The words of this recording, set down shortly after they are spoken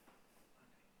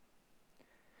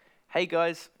Hey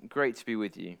guys, great to be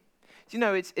with you. Do you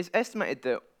know, it's estimated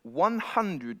that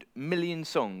 100 million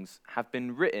songs have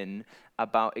been written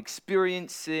about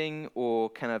experiencing or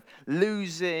kind of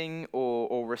losing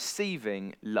or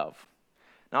receiving love.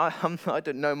 Now, I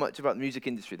don't know much about the music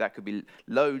industry. That could be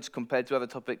loads compared to other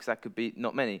topics. That could be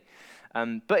not many.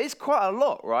 But it's quite a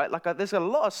lot, right? There's a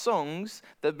lot of songs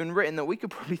that have been written that we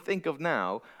could probably think of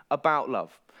now about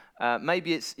love.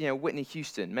 Maybe it's Whitney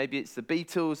Houston. Maybe it's the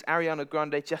Beatles, Ariana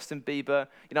Grande, Justin Bieber.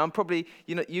 I'm probably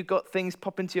you got things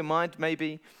pop into your mind.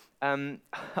 Maybe I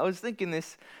was thinking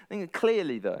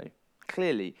clearly the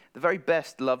very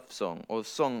best love song or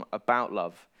song about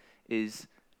love is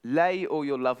 "Lay All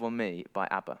Your Love on Me" by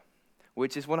ABBA,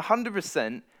 which is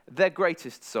 100% their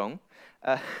greatest song.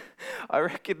 I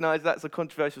recognize that's a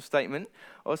controversial statement.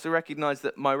 I also recognize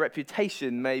that my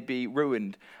reputation may be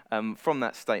ruined from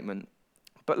that statement.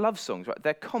 But love songs, right?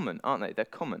 They're common, aren't they? They're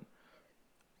common.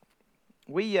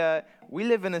 We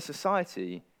live in a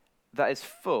society that is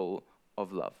full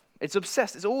of love. It's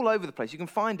obsessed. It's all over the place. You can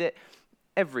find it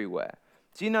everywhere.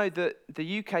 Do you know that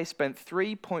the UK spent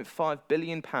 £3.5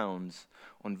 billion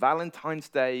on Valentine's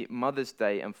Day, Mother's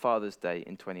Day, and Father's Day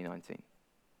in 2019?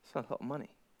 That's a lot of money.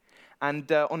 And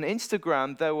on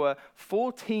Instagram, there were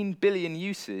 14 billion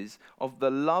uses of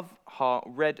the love heart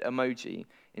red emoji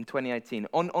in 2018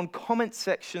 on comment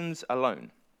sections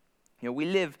alone. We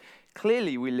live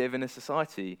in a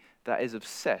society that is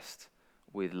obsessed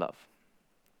with love.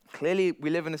 Clearly, we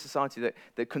live in a society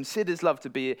that considers love to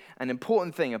be an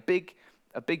important thing, a big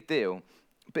deal.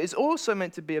 But it's also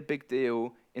meant to be a big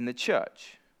deal in the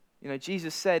church.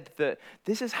 Jesus said that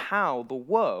this is how the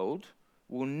world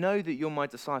will know that you're my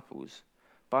disciples,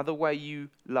 by the way you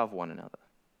love one another.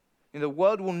 The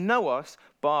world will know us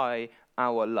by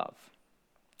our love.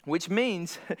 Which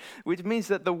means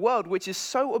that the world, which is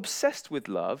so obsessed with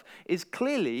love, is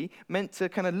clearly meant to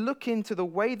kind of look into the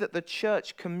way that the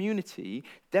church community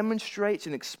demonstrates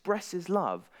and expresses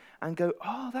love and go,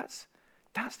 oh, that's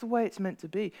the way it's meant to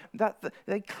be.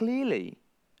 They clearly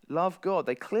love God.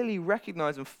 They clearly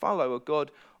recognize and follow a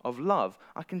God of love.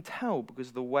 I can tell because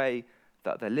of the way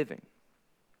that they're living.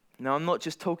 Now, I'm not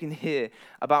just talking here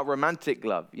about romantic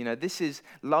love. This is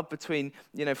love between,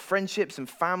 friendships and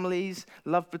families,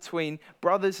 love between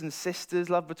brothers and sisters,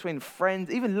 love between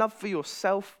friends, even love for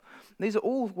yourself. These are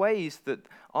all ways that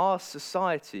our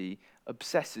society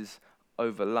obsesses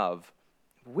over love.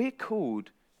 We're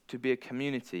called to be a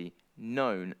community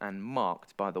known and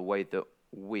marked by the way that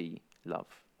we love.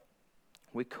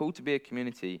 We're called to be a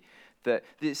community that,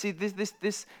 see,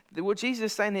 what Jesus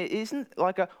is saying here isn't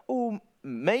like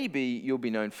maybe you'll be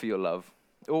known for your love.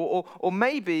 Or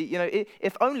maybe,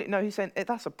 if only, no, he's saying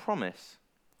that's a promise.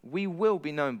 We will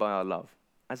be known by our love.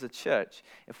 As a church,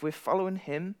 if we're following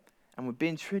him and we're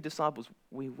being true disciples,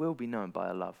 we will be known by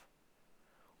our love.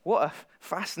 What a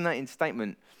fascinating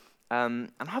statement.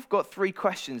 And I've got 3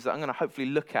 questions that I'm going to hopefully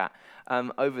look at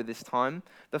over this time.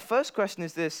 The first question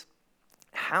is this: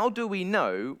 how do we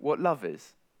know what love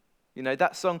is?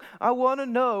 That song, I want to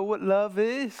know what love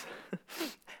is.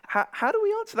 How do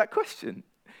we answer that question?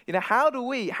 How do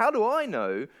we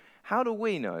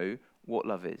know what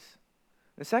love is?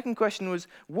 The second question was,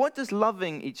 what does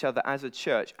loving each other as a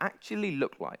church actually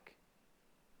look like?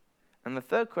 And the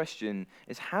third question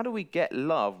is, how do we get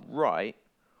love right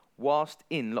whilst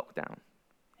in lockdown?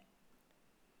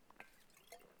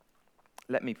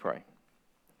 Let me pray.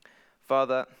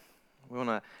 Father, we want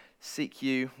to seek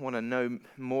you, want to know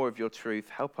more of your truth.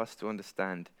 Help us to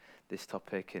understand this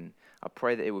topic, and I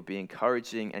pray that it would be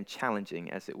encouraging and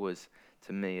challenging as it was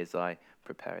to me as I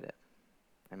prepared it.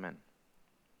 Amen.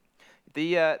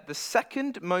 The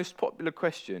second most popular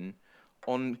question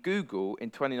on Google in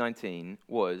 2019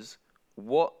 was,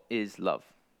 what is love?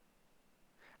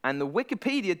 And the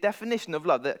Wikipedia definition of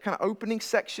love, that kind of opening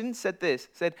section said,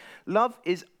 love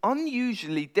is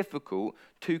unusually difficult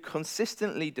to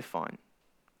consistently define.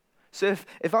 So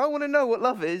if I want to know what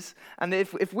love is, and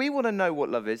if we want to know what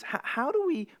love is, how do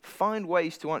we find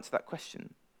ways to answer that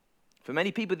question? For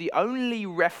many people, the only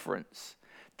reference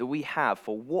that we have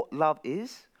for what love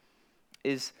is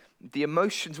the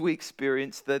emotions we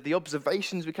experience, the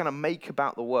observations we kind of make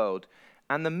about the world,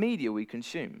 and the media we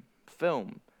consume,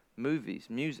 film, movies,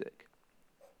 music.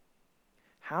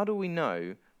 How do we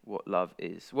know what love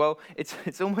is? Well,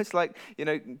 it's almost like,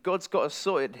 God's got us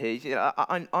sorted here.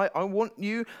 I want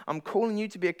you, I'm calling you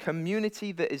to be a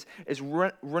community that is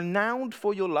renowned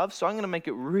for your love, so I'm going to make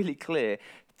it really clear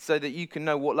so that you can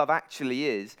know what love actually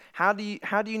is. How do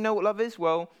you know what love is?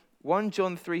 Well, 1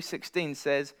 John 3:16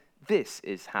 says, this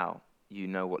is how you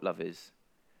know what love is.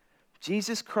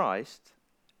 Jesus Christ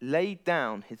laid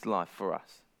down his life for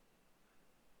us.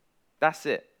 That's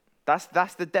it.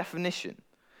 That's the definition.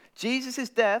 Jesus'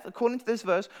 death, according to this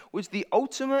verse, was the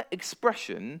ultimate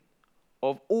expression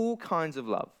of all kinds of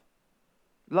love.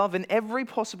 Love in every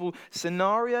possible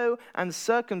scenario and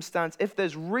circumstance. If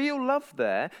there's real love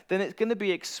there, then it's going to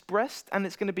be expressed and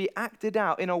it's going to be acted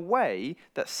out in a way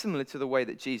that's similar to the way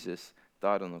that Jesus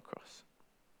died on the cross.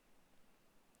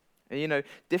 And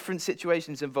different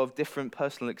situations involve different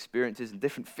personal experiences and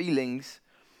different feelings.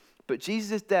 But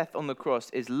Jesus' death on the cross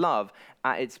is love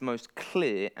at its most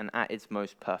clear and at its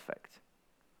most perfect.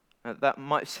 Now, that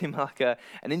might seem like an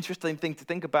interesting thing to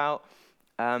think about,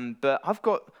 but I've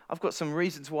got some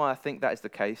reasons why I think that is the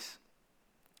case.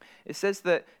 It says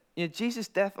that Jesus'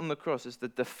 death on the cross is the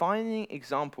defining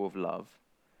example of love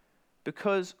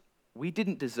because we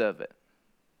didn't deserve it.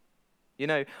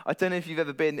 I don't know if you've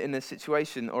ever been in a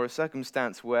situation or a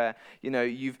circumstance where,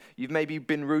 you've maybe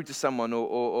been rude to someone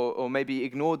or maybe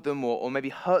ignored them or maybe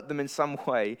hurt them in some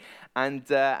way. And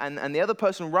the other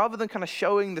person, rather than kind of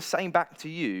showing the same back to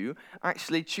you,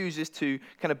 actually chooses to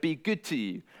kind of be good to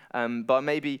you by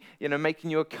maybe, making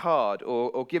you a card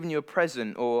or giving you a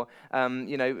present or,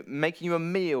 making you a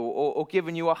meal or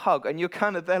giving you a hug. And you're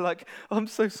kind of there like, oh, I'm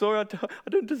so sorry, I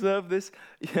don't deserve this.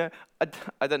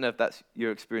 I don't know if that's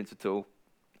your experience at all.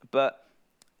 But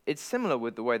it's similar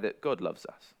with the way that God loves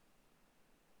us.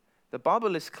 The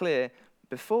Bible is clear,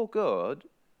 before God,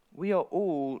 we are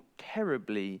all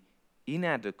terribly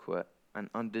inadequate and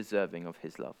undeserving of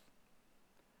his love.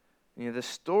 The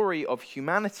story of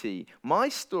humanity, my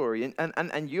story,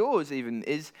 and yours even,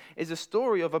 is a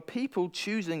story of a people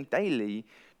choosing daily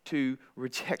to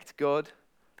reject God,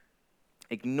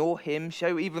 ignore him,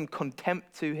 show even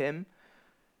contempt to him.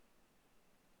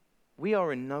 We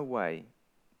are in no way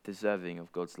deserving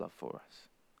of God's love for us.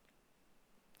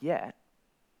 Yet,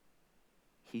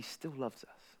 he still loves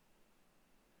us.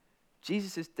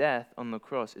 Jesus' death on the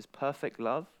cross is perfect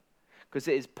love because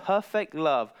it is perfect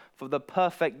love for the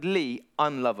perfectly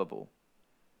unlovable.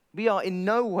 We are in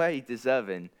no way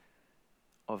deserving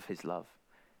of his love.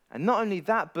 And not only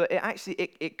that, but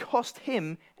it cost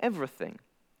him everything.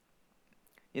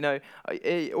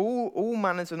 All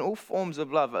manners and all forms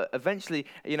of love eventually,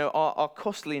 are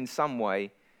costly in some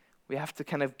way. We have to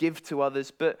kind of give to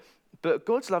others, but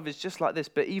God's love is just like this,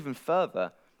 but even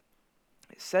further.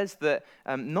 It says that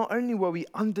not only were we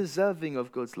undeserving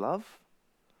of God's love,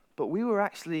 but we were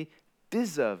actually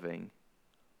deserving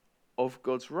of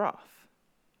God's wrath,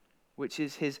 which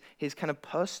is his kind of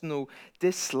personal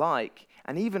dislike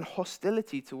and even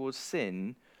hostility towards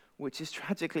sin, which is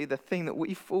tragically the thing that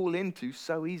we fall into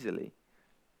so easily.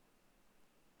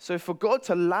 So for God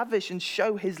to lavish and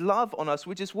show his love on us,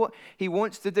 which is what he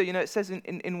wants to do. It says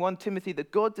in 1 Timothy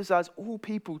that God desires all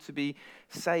people to be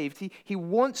saved. He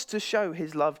wants to show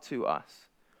his love to us.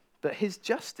 But his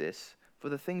justice for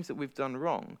the things that we've done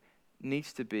wrong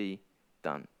needs to be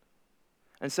done.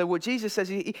 And so what Jesus says,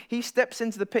 he steps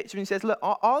into the picture and he says, look,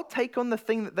 I'll take on the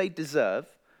thing that they deserve,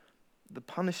 the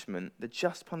punishment, the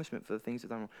just punishment for the things they've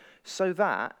done wrong, so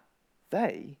that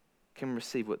they can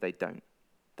receive what they don't.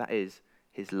 That is,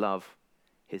 his love,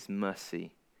 his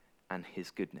mercy, and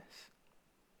his goodness.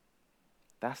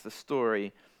 That's the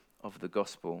story of the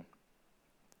gospel.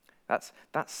 That's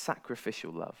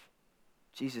sacrificial love.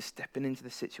 Jesus stepping into the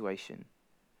situation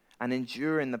and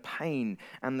enduring the pain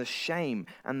and the shame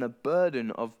and the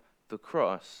burden of the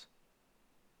cross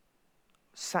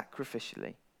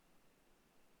sacrificially.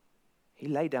 He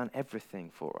laid down everything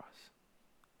for us.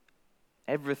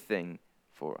 Everything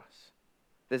for us.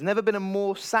 There's never been a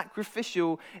more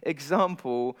sacrificial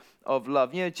example of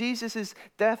love. Jesus'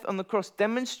 death on the cross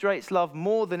demonstrates love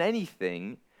more than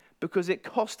anything because it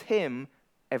cost him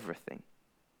everything.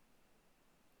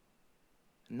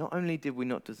 Not only did we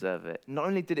not deserve it, not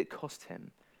only did it cost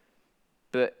him,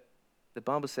 but the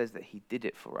Bible says that he did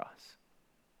it for us.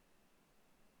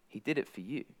 He did it for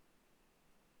you.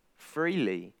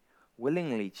 Freely,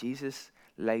 willingly, Jesus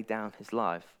laid down his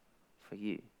life for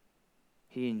you.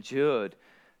 He endured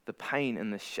the pain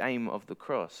and the shame of the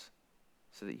cross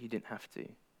so that you didn't have to.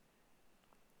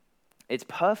 It's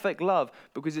perfect love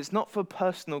because it's not for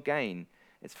personal gain,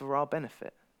 it's for our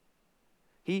benefit.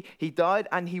 He died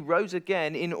and he rose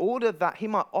again in order that he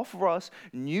might offer us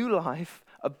new life,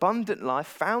 abundant life,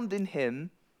 found in him,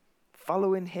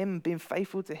 following him, being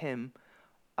faithful to him,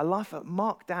 a life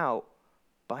marked out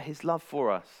by his love for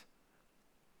us.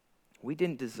 We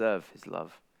didn't deserve his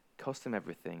love. It cost him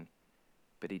everything,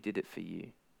 but he did it for you.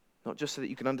 Not just so that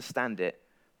you can understand it,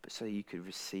 but so that you could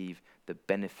receive the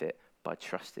benefit by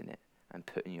trusting it and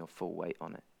putting your full weight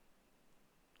on it.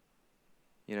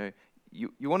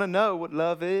 You want to know what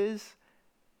love is?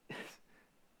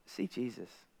 See Jesus.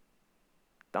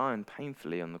 dying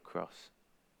painfully on the cross,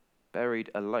 buried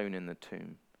alone in the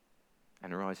tomb,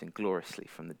 and rising gloriously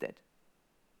from the dead.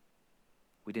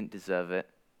 We didn't deserve it.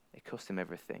 It cost him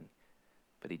everything,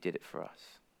 but he did it for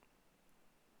us.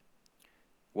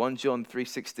 1 John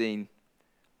 3:16.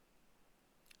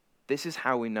 This is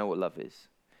how we know what love is.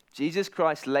 Jesus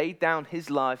Christ laid down his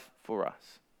life for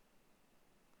us.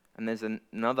 And there's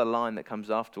another line that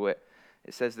comes after it.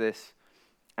 It says this,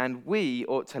 and we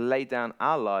ought to lay down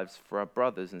our lives for our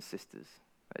brothers and sisters.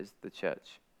 That is the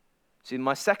church. See,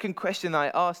 my second question I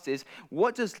asked is,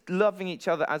 what does loving each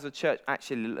other as a church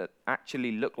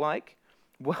actually look like?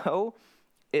 Well,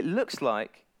 it looks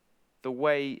like the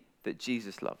way that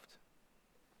Jesus loved.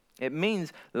 It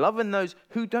means loving those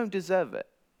who don't deserve it.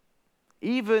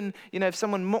 Even, if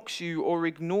someone mocks you or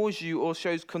ignores you or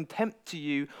shows contempt to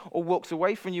you or walks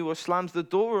away from you or slams the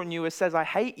door on you or says, I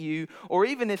hate you, or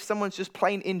even if someone's just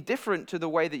plain indifferent to the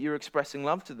way that you're expressing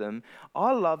love to them,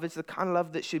 our love is the kind of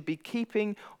love that should be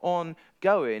keeping on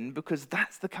going because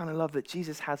that's the kind of love that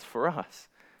Jesus has for us.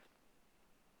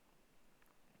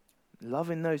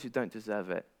 Loving those who don't deserve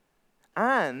it.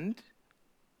 And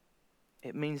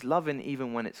it means loving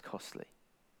even when it's costly,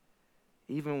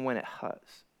 even when it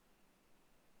hurts.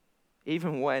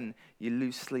 Even when you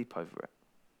lose sleep over it.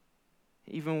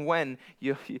 Even when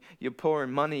you're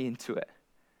pouring money into it.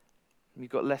 You've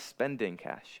got less spending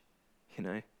cash,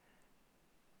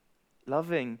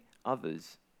 Loving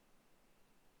others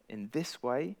in this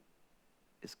way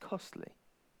is costly.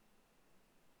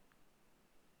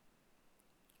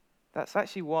 That's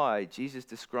actually why Jesus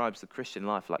describes the Christian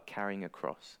life like carrying a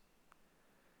cross.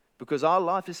 Because our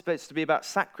life is supposed to be about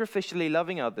sacrificially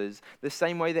loving others the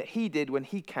same way that he did when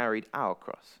he carried our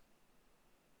cross.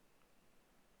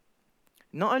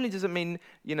 Not only does it mean,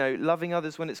 loving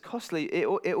others when it's costly,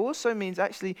 it also means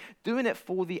actually doing it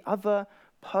for the other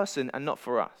person and not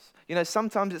for us.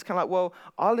 Sometimes it's kind of like, well,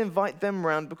 I'll invite them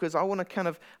round because I want to kind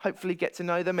of hopefully get to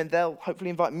know them and they'll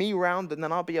hopefully invite me round and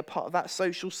then I'll be a part of that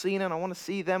social scene and I want to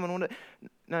see them and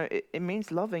No, it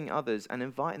means loving others and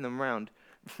inviting them round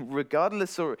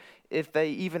regardless or if they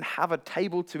even have a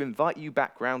table to invite you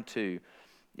back round to.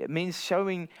 It means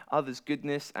showing others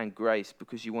goodness and grace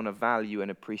because you want to value and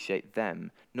appreciate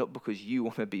them, not because you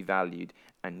want to be valued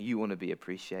and you want to be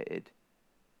appreciated.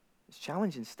 It's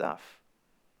challenging stuff.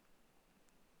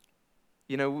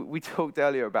 We talked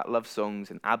earlier about love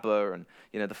songs and ABBA and,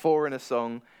 the Foreigner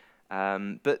song.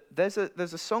 But there's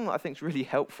a song that I think is really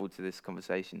helpful to this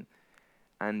conversation.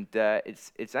 And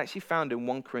it's actually found in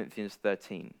 1 Corinthians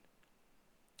 13.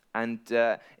 And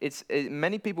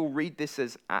many people read this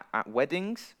as at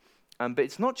weddings, but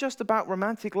it's not just about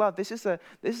romantic love. This is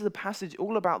a passage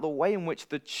all about the way in which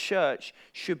the church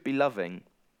should be loving.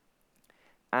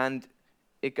 And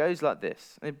it goes like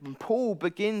this. Paul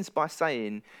begins by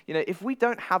saying, if we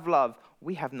don't have love,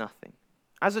 we have nothing.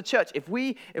 As a church, if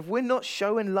we're not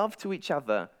showing love to each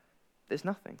other, there's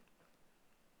nothing.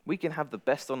 We can have the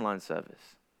best online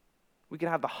service. We can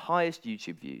have the highest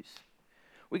YouTube views.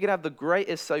 We could have the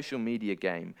greatest social media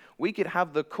game. We could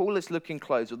have the coolest looking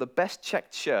clothes or the best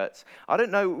checked shirts. I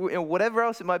don't know, whatever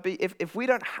else it might be. If we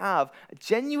don't have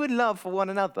genuine love for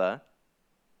one another,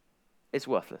 it's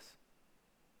worthless.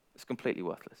 It's completely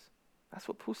worthless. That's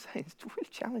what Paul's saying. It's really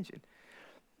challenging.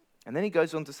 And then he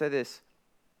goes on to say this.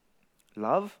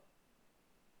 Love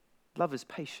is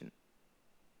patient.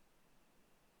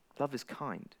 Love is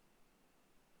kind.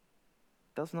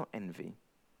 It does not envy.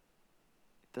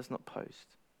 It does not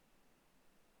boast.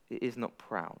 It is not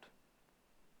proud.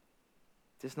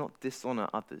 It does not dishonor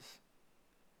others.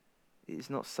 It is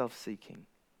not self-seeking.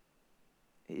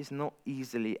 It is not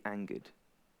easily angered.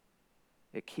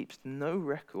 It keeps no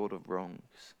record of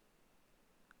wrongs.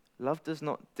 Love does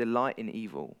not delight in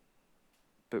evil,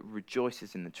 but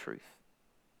rejoices in the truth.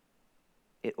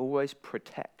 It always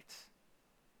protects.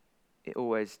 It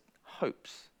always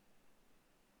hopes.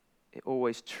 It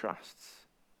always trusts.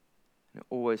 And it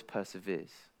always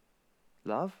perseveres.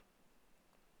 Love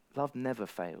never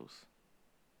fails.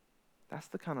 That's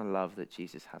the kind of love that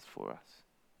Jesus has for us.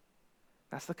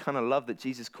 That's the kind of love that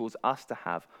Jesus calls us to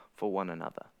have for one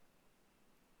another.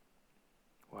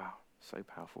 Wow, so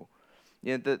powerful.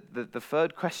 The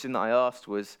third question that I asked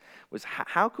was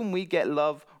how can we get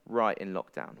love right in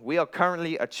lockdown? We are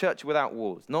currently a church without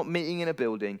walls, not meeting in a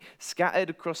building,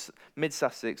 scattered across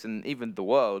mid-Sussex and even the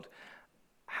world.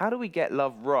 How do we get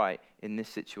love right in this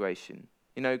situation?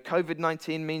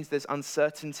 COVID-19 means there's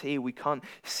uncertainty. We can't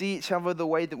see each other the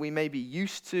way that we may be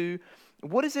used to.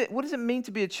 What does it mean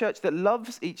to be a church that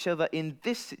loves each other in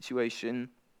this situation?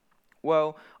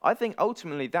 Well, I think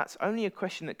ultimately that's only a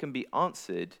question that can be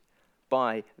answered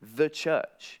by the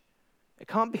church. It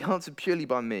can't be answered purely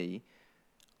by me.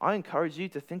 I encourage you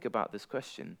to think about this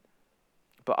question.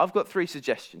 But I've got 3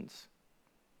 suggestions.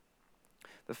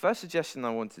 The first suggestion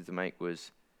I wanted to make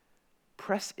was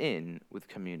press in with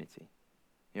community.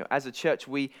 As a church,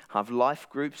 we have life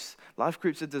groups. Life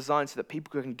groups are designed so that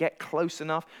people can get close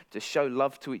enough to show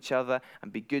love to each other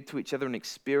and be good to each other and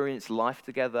experience life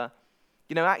together.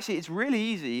 Actually, it's really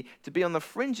easy to be on the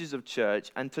fringes of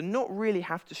church and to not really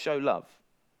have to show love.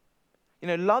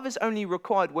 Love is only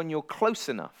required when you're close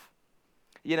enough.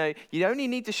 You only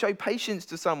need to show patience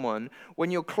to someone when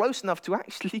you're close enough to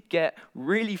actually get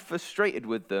really frustrated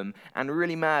with them and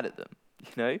really mad at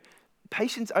them.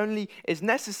 Patience only is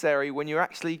necessary when you're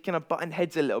actually kind of butting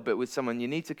heads a little bit with someone. You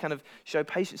need to kind of show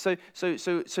patience. So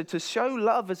to show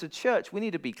love as a church, we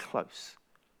need to be close.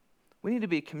 We need to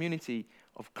be a community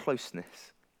of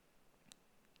closeness.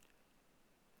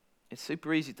 It's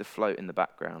super easy to float in the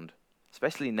background,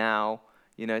 especially now,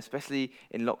 especially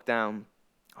in lockdown.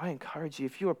 I encourage you,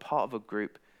 if you're a part of a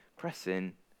group, press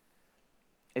in.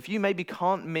 If you maybe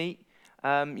can't meet,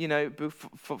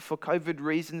 for COVID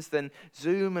reasons, then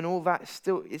Zoom and all that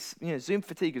still, Zoom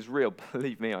fatigue is real,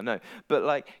 believe me, I know.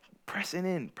 But pressing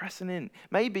in.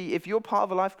 Maybe if you're part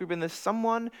of a life group and there's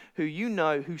someone who you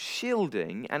know who's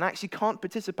shielding and actually can't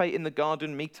participate in the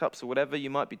garden meetups or whatever you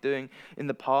might be doing in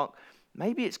the park,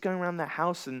 maybe it's going around their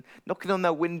house and knocking on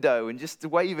their window and just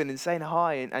waving and saying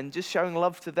hi and just showing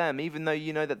love to them, even though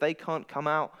you know that they can't come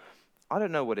out. I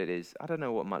don't know what it is. I don't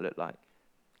know what it might look like.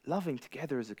 Loving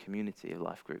together as a community of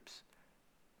life groups.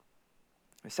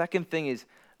 The second thing is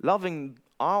loving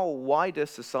our wider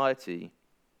society,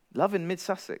 loving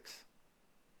Mid-Sussex.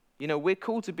 We're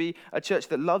called to be a church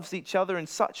that loves each other in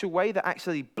such a way that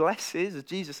actually blesses, as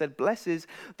Jesus said, blesses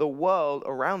the world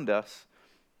around us.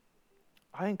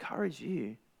 I encourage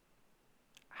you,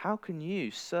 how can you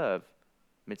serve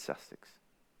Mid-Sussex?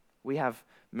 We have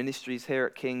ministries here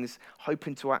at King's, Hope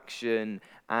into Action,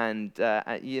 and their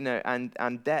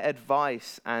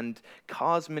advice and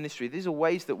Cars Ministry. These are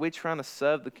ways that we're trying to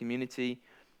serve the community.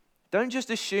 Don't just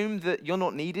assume that you're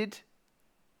not needed.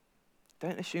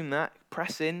 Don't assume that.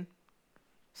 Press in.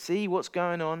 See what's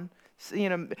going on.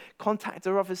 Contact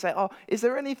our office. Say, is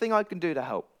there anything I can do to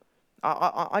help?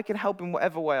 I can help in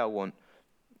whatever way I want.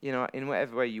 In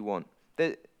whatever way you want.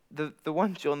 The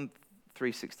 1 John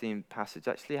 3:16 passage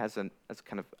actually has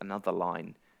kind of another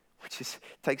line, which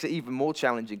takes it even more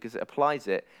challenging because it applies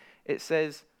it. It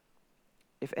says,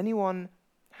 if anyone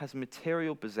has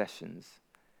material possessions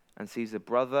and sees a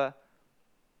brother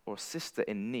or sister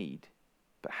in need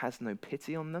but has no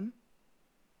pity on them,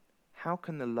 how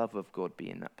can the love of God be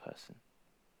in that person?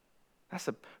 That's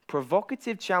a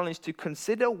provocative challenge to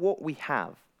consider what we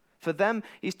have. For them,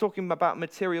 he's talking about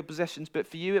material possessions, but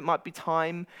for you, it might be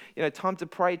time, time to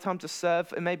pray, time to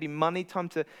serve, and maybe money, time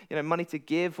to, money to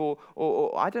give, or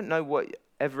I don't know,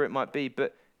 whatever it might be,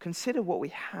 but consider what we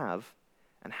have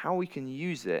and how we can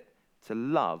use it to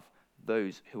love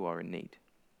those who are in need.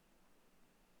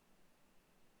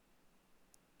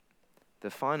 The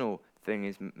final thing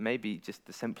is maybe just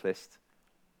the simplest.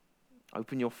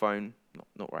 Open your phone,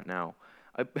 not right now.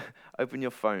 Open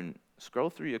your phone, scroll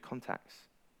through your contacts.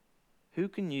 Who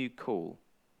can you call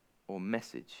or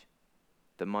message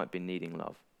that might be needing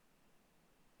love?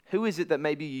 Who is it that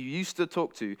maybe you used to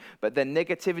talk to, but their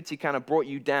negativity kind of brought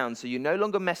you down, so you no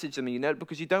longer message them,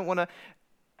 because you don't want to.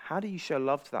 How do you show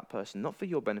love to that person? Not for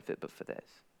your benefit, but for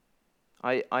theirs.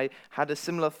 I had a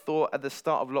similar thought at the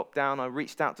start of lockdown. I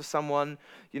reached out to someone.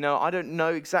 I don't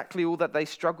know exactly all that they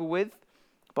struggle with,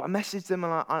 but I messaged them,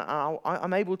 and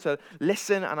I'm able to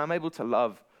listen, and I'm able to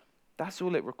love. That's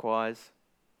all it requires.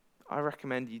 I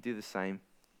recommend you do the same.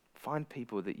 Find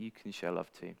people that you can show love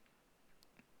to.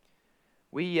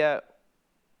 We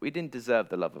didn't deserve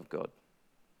the love of God.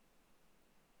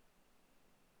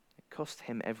 It cost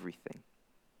him everything,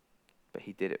 but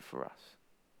he did it for us.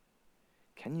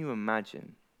 Can you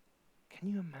imagine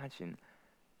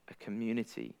a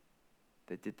community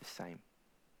that did the same,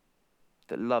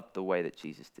 that loved the way that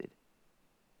Jesus did?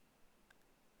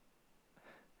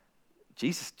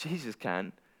 Jesus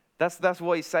can. That's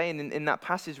what he's saying in that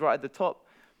passage right at the top.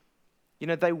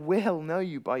 They will know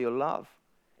you by your love.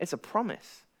 It's a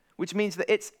promise, which means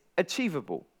that it's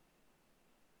achievable.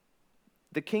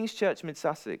 The King's Church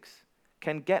Mid-Sussex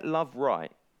can get love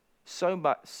right so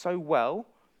well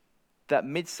that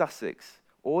Mid-Sussex,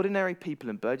 ordinary people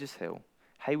in Burgess Hill,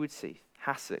 Haywards Heath,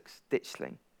 Hassocks,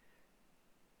 Ditchling,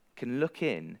 can look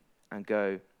in and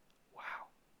go,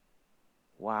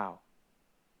 wow,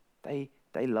 they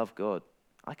love God.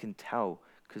 I can tell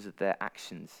because of their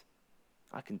actions.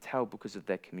 I can tell because of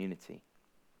their community.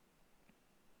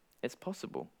 It's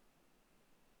possible.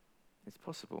 It's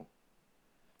possible.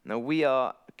 Now we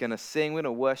are going to sing, we're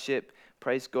going to worship,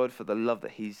 praise God for the love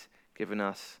that he's given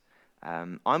us.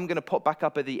 I'm going to pop back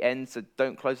up at the end, so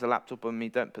don't close the laptop on me,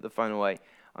 don't put the phone away.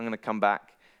 I'm going to come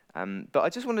back. But I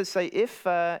just wanted to say,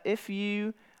 if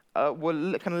you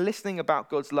were kind of listening about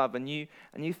God's love and you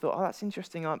thought, oh, that's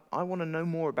interesting, I want to know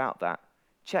more about that,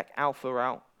 check Alpha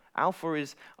out. Alpha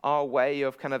is our way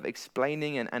of kind of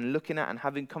explaining and looking at and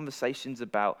having conversations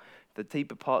about the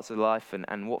deeper parts of life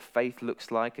and what faith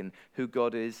looks like and who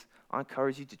God is. I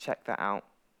encourage you to check that out.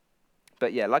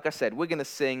 But yeah, like I said, we're going to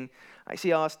sing. I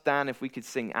actually asked Dan if we could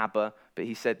sing ABBA, but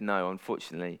he said no,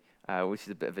 unfortunately, which is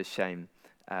a bit of a shame.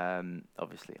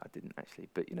 Obviously, I didn't actually,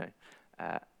 but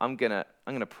I'm gonna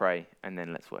pray and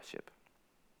then let's worship.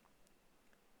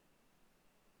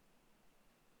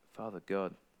 Father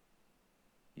God,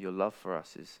 your love for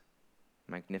us is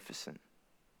magnificent.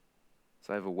 It's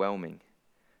overwhelming.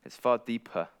 It's far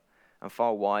deeper and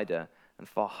far wider and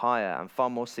far higher and far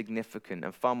more significant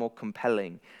and far more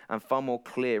compelling and far more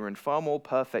clear and far more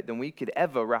perfect than we could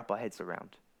ever wrap our heads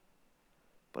around.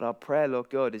 But our prayer, Lord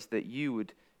God, is that you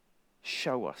would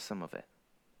show us some of it,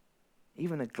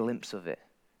 even a glimpse of it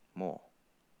more.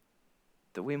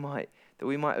 That we might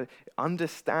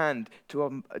understand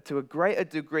to a greater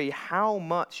degree how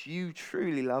much you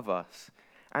truly love us,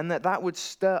 and that would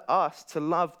stir us to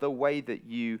love the way that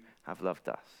you have loved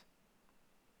us.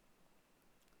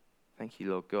 Thank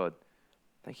you, Lord God.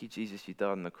 Thank you, Jesus, you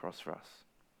died on the cross for us.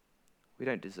 We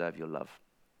don't deserve your love.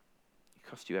 It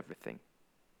cost you everything,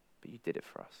 but you did it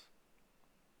for us.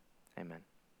 Amen.